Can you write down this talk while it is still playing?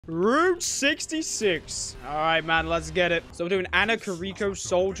Route 66. All right, man, let's get it. So we're doing Anna, Kiriko,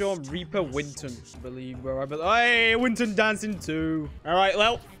 Soldier, Reaper, Winton. I believe, bro. Hey, Winton dancing too. All right,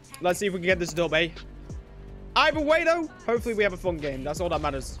 well, let's see if we can get this dub, eh? Either way, though, hopefully we have a fun game. That's all that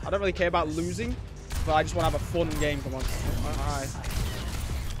matters. I don't really care about losing, but I just want to have a fun game. Come on. All right.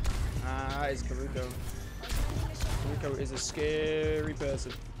 It's Kiriko. Kiriko is a scary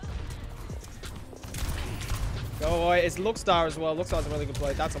person. Go away. It's Lookstar as well. Lookstar's a really good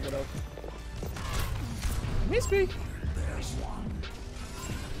play. That's a widow. Miss me.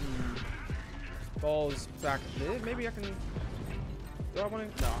 Ball's back. Maybe I can. Do I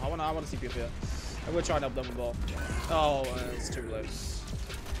want to? No, I want to CP up here. I will try and help them with ball. Oh, it's too late.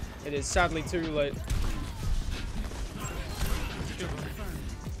 It is sadly too late.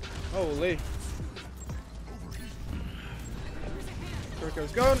 Holy.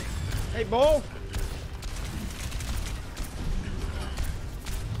 Kiriko's gone. Hey, ball.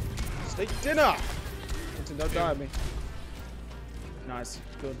 Steak dinner. Don't die at me. Nice.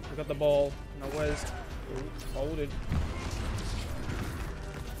 Good. We got the ball. No waste. Hold it.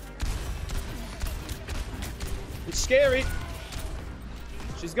 It's scary.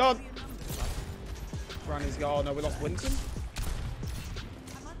 She's gone. Granny's gone. Oh, no, we lost Winton.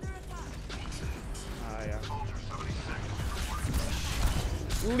 Ah, yeah.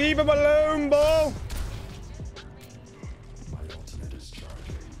 Leave him alone, ball.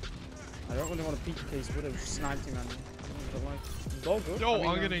 I don't really want to peek in case Widow sniped him, man. It's all good. Yo,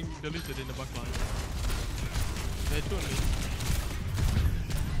 I'm getting deleted in the backline. They're doing me.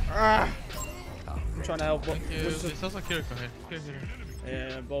 Ah! I'm trying to help. Thank you. It sounds like Kiriko here.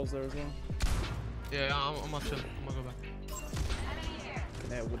 Yeah, Ball's there as well. Yeah, I'm not chill. I'm gonna go back.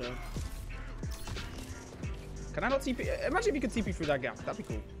 Yeah, Widow. Can I not TP? Imagine if you could TP through that gap. That'd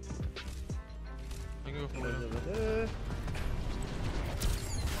be cool. I'm gonna go for Widow.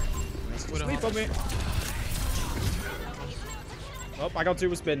 Sleep on me. Oh, I got two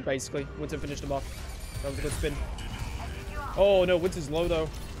with spin, basically. Winton finished him off. That was a good spin. Oh, no. Winton's low, though.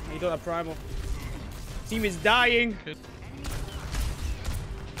 You don't have primal. Team is dying. Good.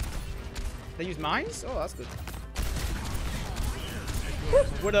 They use mines? Oh, that's good.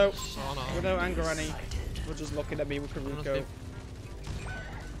 Widow. Oh, no. Widow and Granny. We're just looking at me with Kiriko.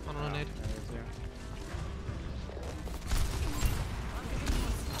 I don't need.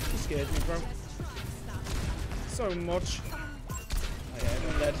 Scared me, bro. So much. Oh,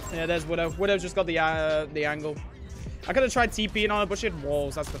 yeah, I'm dead. Yeah, there's Widow. Widow's just got the angle. I could have tried TPing on her, but she had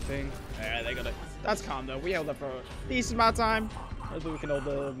walls. That's the thing. Yeah, they got it. That's calm, though. We held up for a decent amount of time. Hopefully we can hold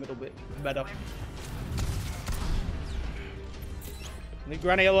the middle bit better. Leave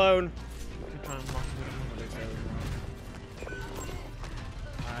Granny alone.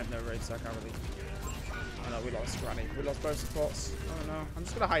 I have no raid, so I can't really... Oh no, we lost Granny. We lost both supports. Oh no. I'm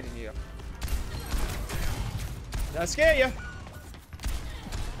just gonna hide in here. Did I scare you?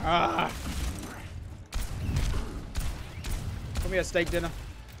 Ah. Come here, steak dinner.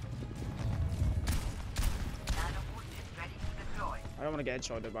 I don't want to get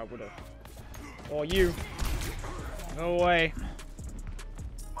headshotted by Widow. Or you. Go away.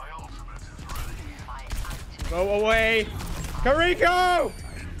 Go away. Kiriko!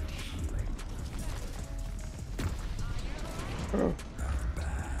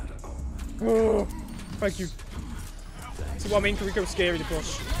 Oh, thank you. See what I mean? Kiriko's scary to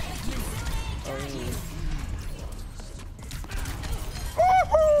push. Oh.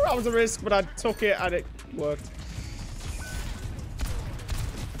 That was a risk, but I took it and it worked.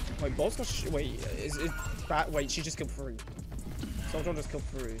 Wait, Ball's got wait, is bad? Wait, she just killed 3. Soldier just killed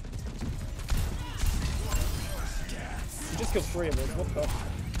 3. She just killed 3 of us. What the?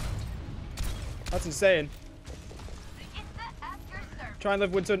 That's insane. Try and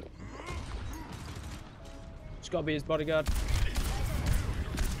live Winton. Just gotta be his bodyguard.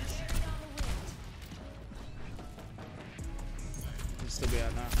 He's still be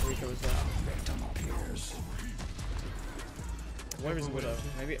out now. Kiriko is there. Where is Widow?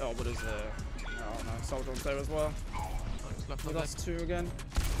 Maybe. Oh, Widow's there. Oh no, Soldier's there as well. We lost 2 again.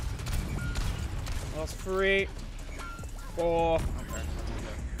 Lost 3. 4. Okay.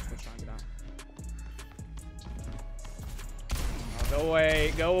 We'll try and get out. Oh, go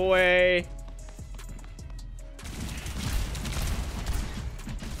away. Go away.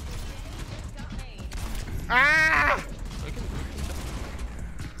 Ah!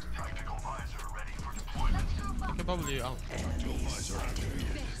 I can probably out.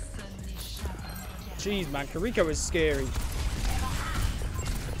 Jeez, man, Kiriko is scary. Look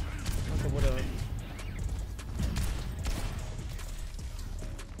at Widow.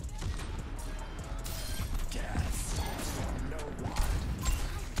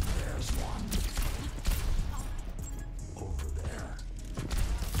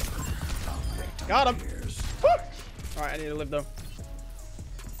 Got him. Woo! Alright, I need to live though.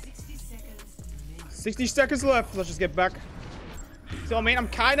 60 seconds left. Let's just get back. So, I mean, I'm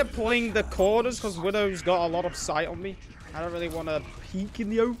kind of playing the corners because Widow's got a lot of sight on me. I don't really want to peek in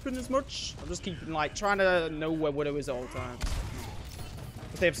the open as much. I'm just keeping, like, trying to know where Widow is at all times.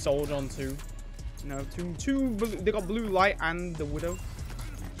 But they have Soldier on too. You know, they got blue light and the Widow.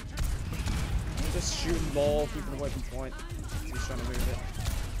 Just shooting ball, keeping away from point. He's trying to move it.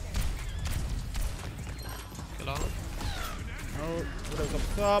 Hello? Oh, Widow's up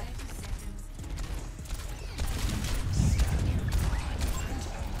top.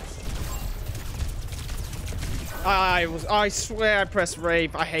 I swear I pressed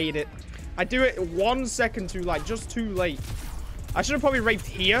rave. I hate it. I do it 1 second too, like, just too late. I should have probably raved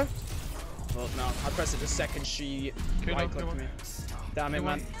here. Well, no, I pressed it the second she right-clicked me. Damn it,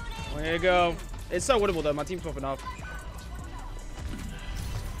 man. There you go. It's so winnable, though. My team's popping off.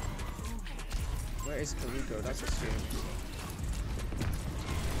 Where is Kariko? That's a shame.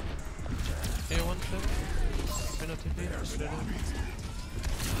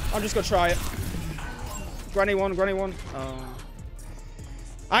 I'm just gonna try it. Granny one, granny one. Oh.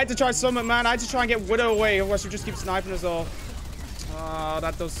 I had to try summon, man. I had to try and get Widow away, otherwise she just keep sniping us all. Oh,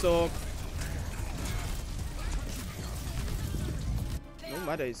 that does suck. Oh,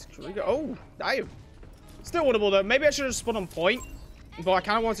 my days. Kariko. Oh, damn. Still winnable, though. Maybe I should have spun on point. But I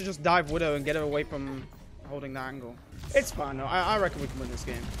kind of want to just dive Widow and get her away from holding that angle. It's fine, though. I reckon we can win this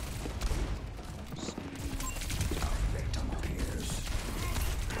game.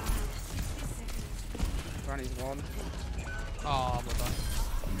 Granny's one. Oh, my God.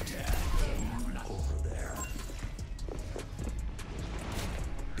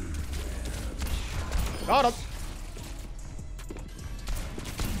 Got him.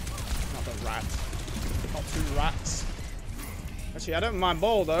 Not the rat. Not two rats. Actually, I don't mind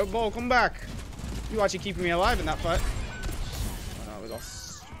Ball, though. Ball, come back. You actually keeping me alive in that fight. Oh, no, we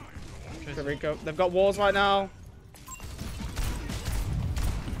lost. Kariko. They've got walls right now.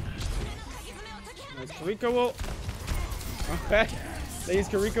 There's Kariko up. Okay. They use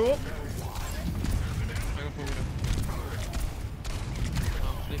Kariko up.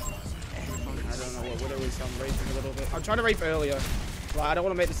 I don't know what Widow is. I'm racing a little bit. I'm trying to rape earlier. Like, I don't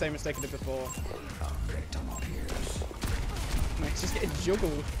want to make the same mistake I did before. Man, it's just getting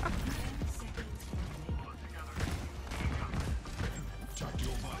juggled.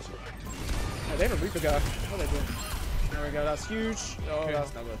 Oh, they have a Reaper guy. What are they doing? There we go. That's huge. Oh, okay.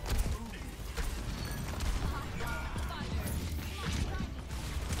 That's not good.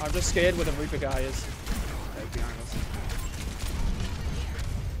 I'm just scared where the Reaper guy is. Okay, behind us.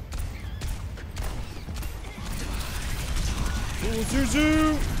 Ooh,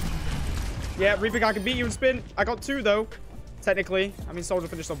 Zuzu! Yeah, Reaper guy can beat you in spin. I got 2 though. Technically. I mean, Soldier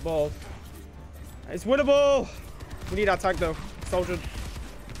finished off Ball. It's winnable! We need our tank though. Soldier.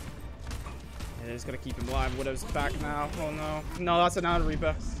 Yeah, just gotta keep him alive. Widow's back now. Oh no. No, that's an out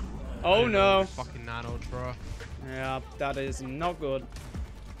Reaper. Oh no. Fucking nanoed, bro. Yeah, that is not good.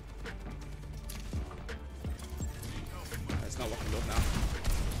 It's not looking good now.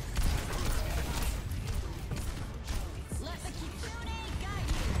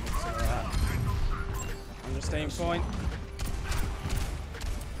 I'm just staying point.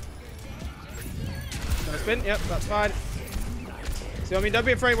 Gonna spin? Yep, that's fine. So, I mean, don't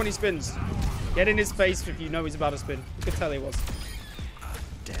be afraid when he spins. Get in his face if you know he's about to spin. You could tell he was.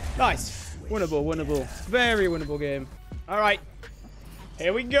 Nice. Winnable, winnable. Very winnable game. Alright.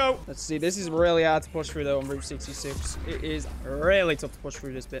 Here we go. Let's see. This is really hard to push through, though, on Route 66. It is really tough to push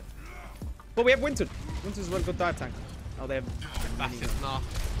through this bit. But we have Winton. Winton's a really good dive tank. Oh, they have That's not.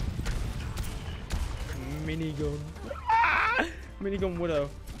 minigun. Ah! Minigun Widow.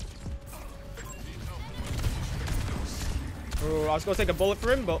 Oh, I was going to take a bullet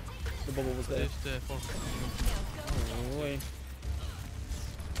for him, but the bubble was there. Oh, boy.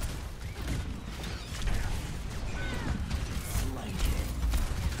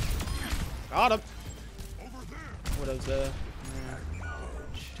 Got him. Widow's there. Yeah.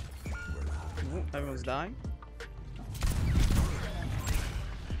 Ooh, everyone's dying.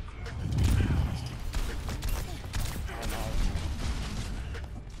 Oh no.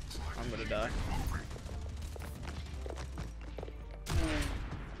 I'm gonna die.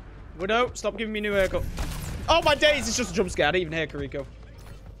 Widow, stop giving me a new haircut. Oh my days, it's just a jump scare. I didn't even hear Kariko.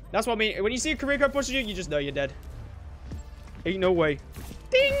 That's what I mean. When you see a Kariko pushing you, you just know you're dead. Ain't no way.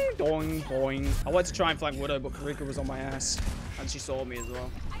 Ding, doing, boing. I wanted to try and flank Widow, but Kariko was on my ass. And she saw me as well.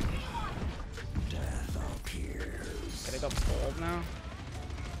 Okay, they got 12 now.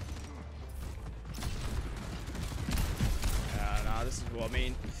 Yeah, nah, this is what I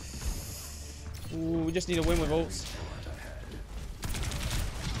mean. Ooh, we just need a win with ults.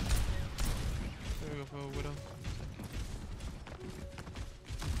 There we go for Widow.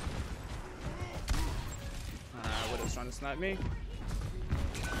 Widow's trying to snipe me.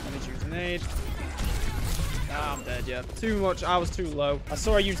 Let me choose an aid. Ah, I'm dead, yeah. Too much. I was too low. I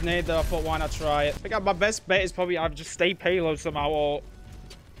saw I used an aid though. I thought, why not try it? I think my best bet is probably either just stay payload somehow or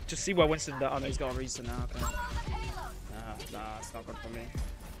just see where Winston does. Oh, no, he's got a reason now. Okay. Nah, it's not good for me.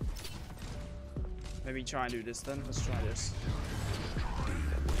 Maybe try and do this then. Let's try this.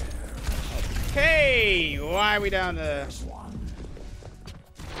 Okay, why are we down there?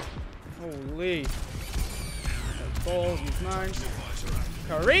 Holy. Ball, use mine.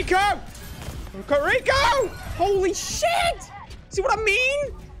 Kariko! Kariko! Holy shit! See what I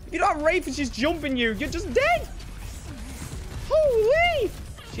mean? If you don't have Wraith and she's jumping you, you're just dead. Holy!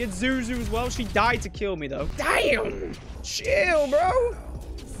 She had Zuzu as well. She died to kill me though. Damn! Chill, bro.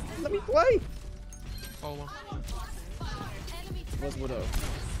 Let me play. Oh, one. Where's Widow?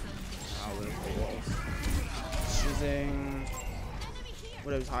 Oh, Widow's the walls. Shizzing.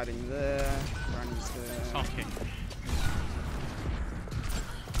 Widow's hiding there. Granny's there. Okay.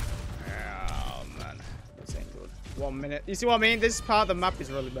 Oh, man. This ain't good. 1 minute. You see what I mean? This part of the map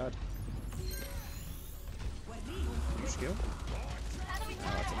is really bad. Skill?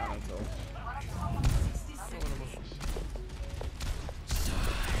 Oh, that's an anatoll.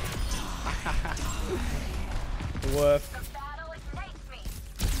 Worth.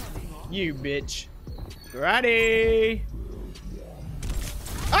 You bitch. Ready?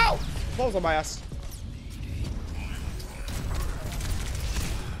 Ow! Balls on my ass.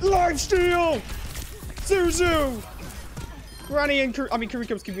 Lifesteal! Zuzu! Granny and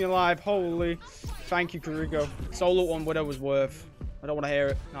Kuriko's keeping me alive. Holy. Thank you, Kuriko. Solo on Widow was worth. I don't want to hear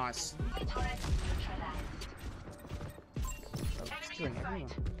it. Nice.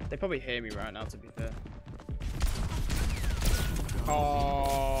 They probably hear me right now, to be fair.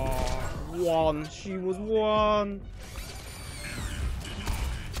 Oh, one. She was one.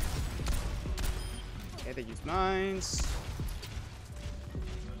 Okay, they use mines.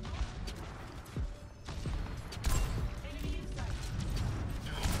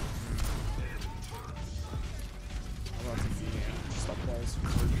 Stop balls.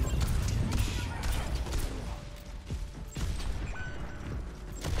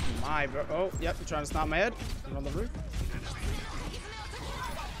 My bro. Oh, yep, you're trying to snap my head. I'm on the roof.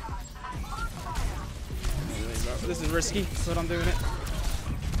 This is risky, but I'm doing it.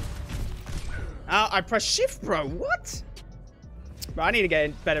 Oh, I press shift, bro. What? Bro, I need to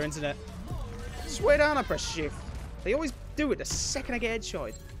get better internet. Swear down, I press shift. They always do it the second I get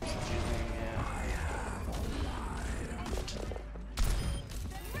headshot.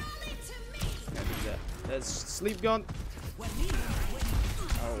 There's sleep gun.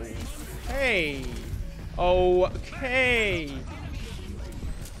 Oh, hey. Okay.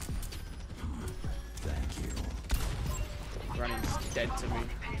 Granny's dead to me.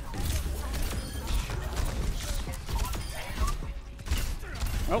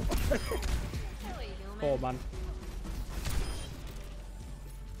 Oh. Poor man.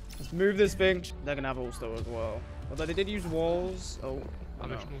 Let's move this thing. They're gonna have ults though as well. Although they did use walls. Oh,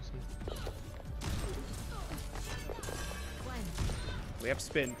 no. We have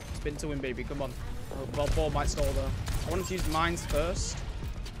spin. Spin to win, baby. Come on. Oh, well, ball might stall though. I want him to use mines first.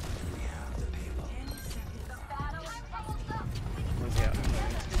 Where's he at?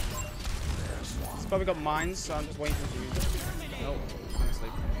 He's probably got mines, so I'm just waiting for him to use it. No, I'm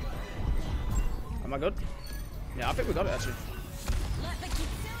asleep. Am I good? Yeah, I think we got it actually.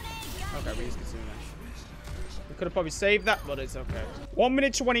 Okay, we used Kitsune. We could have probably saved that, but it's okay. 1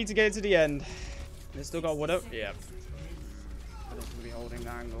 minute 20 to get to the end. They still got Widow? Yeah. I don't think be holding the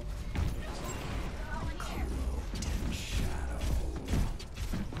angle.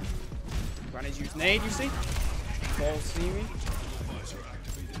 Granny's used nade, you see? Ball see me.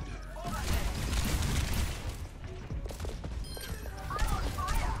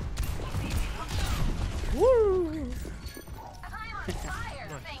 Woo!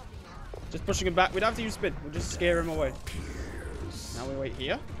 Just pushing him back. We don't have to use spin. We'll just scare him away. Now we wait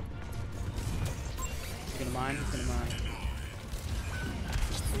here. He's gonna mine. He's gonna mine.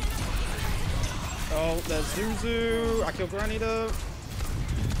 Oh, there's Zuzu. I killed Granny though.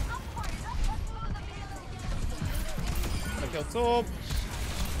 I killed Torb.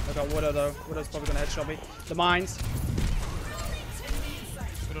 I got Widow though. Widow's probably gonna headshot me. The mines.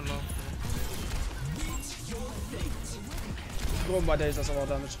 Widow low. Going by days, that's a lot of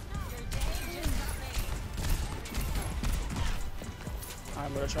damage.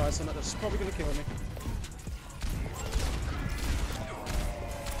 I'm gonna try something that's probably gonna kill me.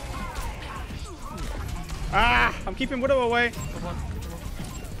 Ah, I'm keeping Widow away. Come on.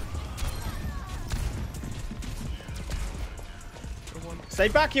 Come on. Stay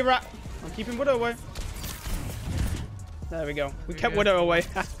back, you rat. I'm keeping Widow away. There we go. We kept Widow away.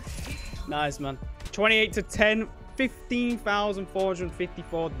 Nice, man. 28 to 10.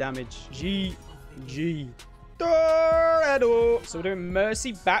 15,454 damage. GG. So we're doing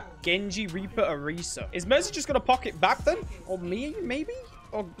Mercy, Bat, Genji, Reaper, Orisa. Is Mercy just going to pocket back then? Or me, maybe?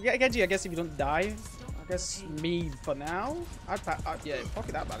 Or Genji, I guess if you don't die. I guess me for now. Yeah,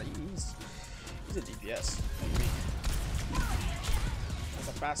 pocket that bad. He's a DPS. There's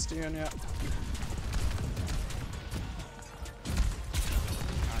a Bastion, yeah.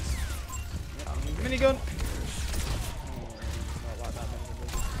 Nice. Yeah, minigun.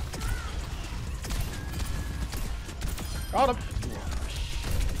 Got him.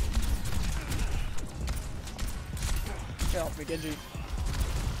 Get off me, Genji.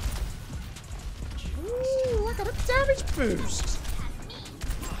 Ooh, I got a damage boost.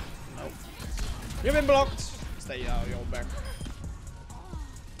 Nope. You've been blocked. Stay out, you're back.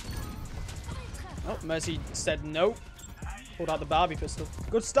 Oh, Mercy said no. Pulled out the Barbie pistol.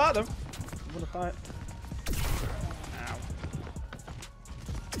 Good start, though. I'm gonna fight. Ow.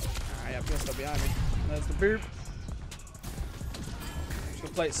 Ah, yeah, pistol behind me. There's the boop.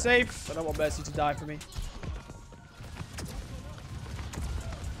 Gonna play it safe. I don't want Mercy to die for me.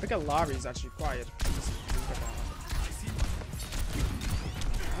 I think Alari is actually quiet.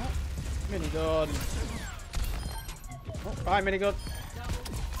 Oh, minigun. Oh, bye, minigun.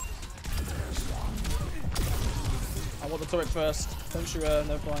 I want the turret first. Don't shoot her,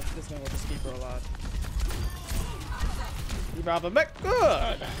 no point. This thing will just keep her alive. You rather mech.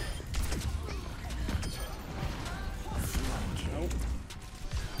 Good. Nope.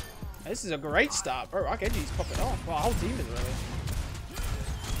 This is a great start, bro. Our Genji's popping off. Well, our whole team is really.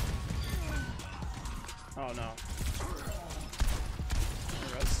 Oh no.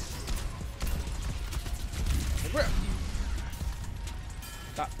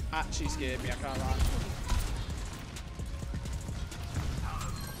 That actually scared me, I can't lie.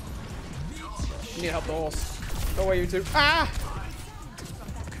 You need to help the horse. Go away, you two. Ah!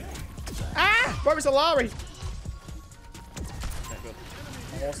 Ah! Where is Alari? Okay, good.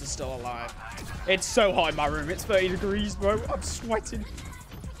 The horse is still alive. It's so hot in my room. It's 30 degrees, bro. I'm sweating.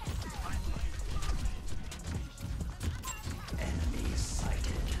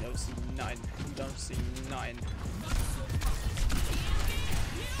 You don't see none. You don't see none.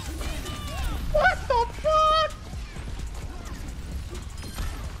 What the fuck?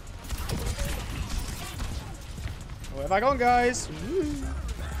 Where have I gone, guys? Woo.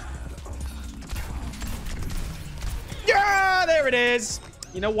 Yeah, there it is.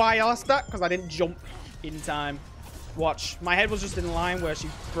 You know why I asked that? Because I didn't jump in time. Watch. My head was just in line where she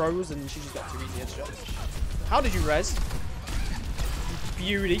froze and she just got 2 easy headshots. How did you res?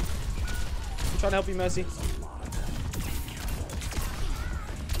 Beauty. I'm trying to help you, Mercy.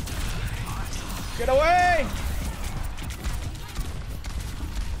 Get away!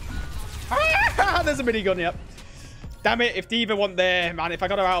 Ah, there's a minigun, yep. Damn it, if D.Va wasn't there, man, if I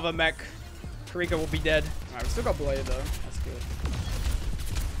got her out of a mech, Karika will be dead. Alright, we still got Blade, though. That's good.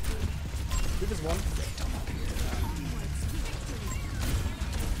 D.Va's one.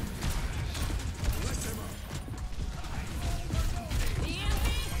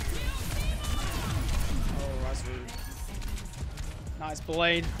 Oh, that's rude. Nice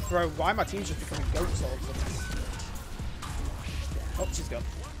Blade. Bro, why are my teams just becoming goats all of a sudden? Oh, she's gone.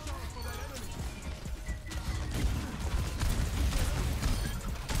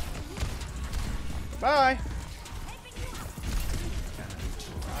 Bye.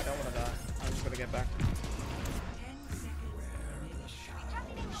 I don't want to die. I'm just gonna get back.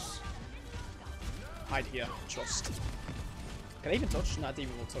 Hide here. Trust. Can I even touch? Not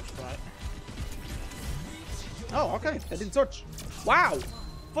even will touch, right? Oh, okay. They didn't touch. Wow.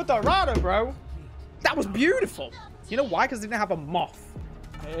 Futarada, bro. That was beautiful. You know why? Because they didn't have a moth.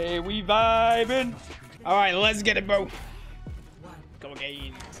 Hey, we vibing. All right, let's get it, bro. Go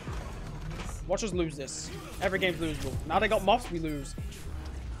again. Watch us lose this. Every game's losable. Now they got moths, we lose.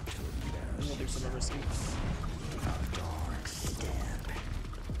 And we'll do some risky.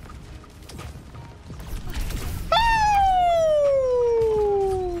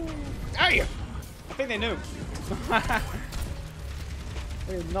 Hey! I think they knew.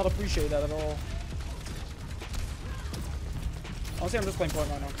 They did not appreciate that at all. Honestly, I'm just playing point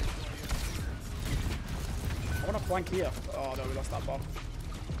right now. I want to flank here. Oh no, we lost that bomb.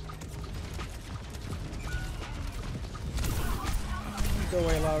 Go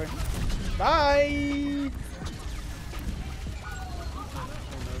away, Larry. Bye!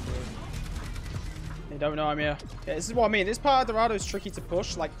 They don't know I'm here. Yeah, this is what I mean. This part of Dorado is tricky to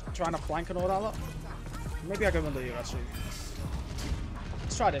push, like trying to flank and all that lot. Maybe I go under you, actually.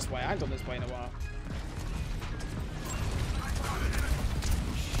 Let's try this way. I ain't done this way in a while.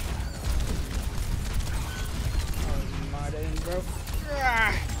 Oh, my days, bro.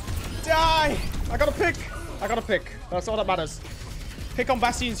 Ah, die! I got a pick. I got a pick. That's all that matters. Pick on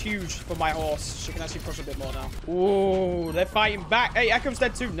Bastion's huge for my horse. She can actually push a bit more now. Ooh, they're fighting back. Hey, Echo's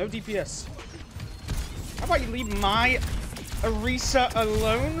dead too. No DPS. How about you leave my Orisa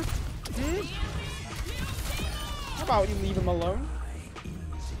alone? Hmm? How about you leave him alone?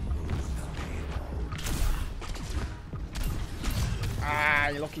 Ah,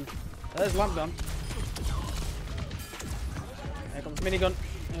 you're lucky. There's lamp gun. Here comes minigun.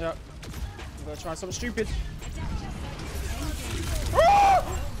 Yeah. I'm gonna try something stupid. Ah!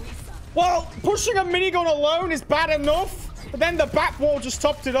 Well, pushing a minigun alone is bad enough, but then the back wall just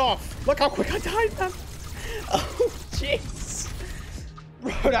topped it off. Look how quick I died, man. Oh, jeez.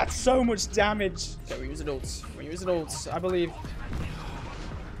 Bro, that's so much damage. Okay, we're using ults. We're using ults, I believe. Ow.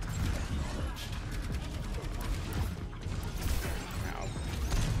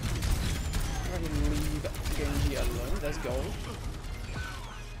 I'm going to leave Genji alone. There's gold.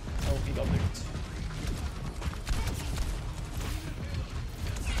 Oh, he got loot.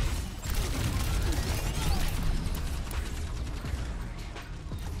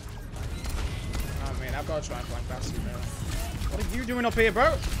 I've got to try and flank Bastion now. What are you doing up here,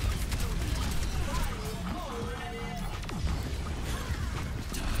 bro?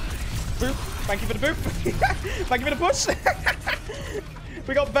 Boop. Thank you for the boop. Thank you for the push.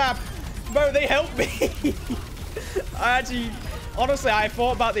 We got Bab. Bro, they helped me. I actually, honestly, I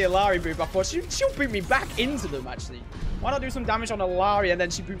thought about the Alari boop. I thought she'll boot me back into them, actually. Why not do some damage on Alari and then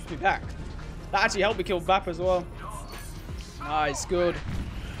she boots me back? That actually helped me kill Bap as well. Nice, good.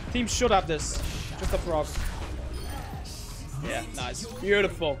 Team should have this. Just a frog. Yeah, nice.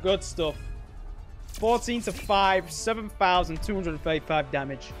 Beautiful. Good stuff. 14 to 5. 7,235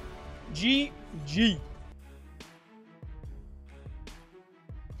 damage. GG.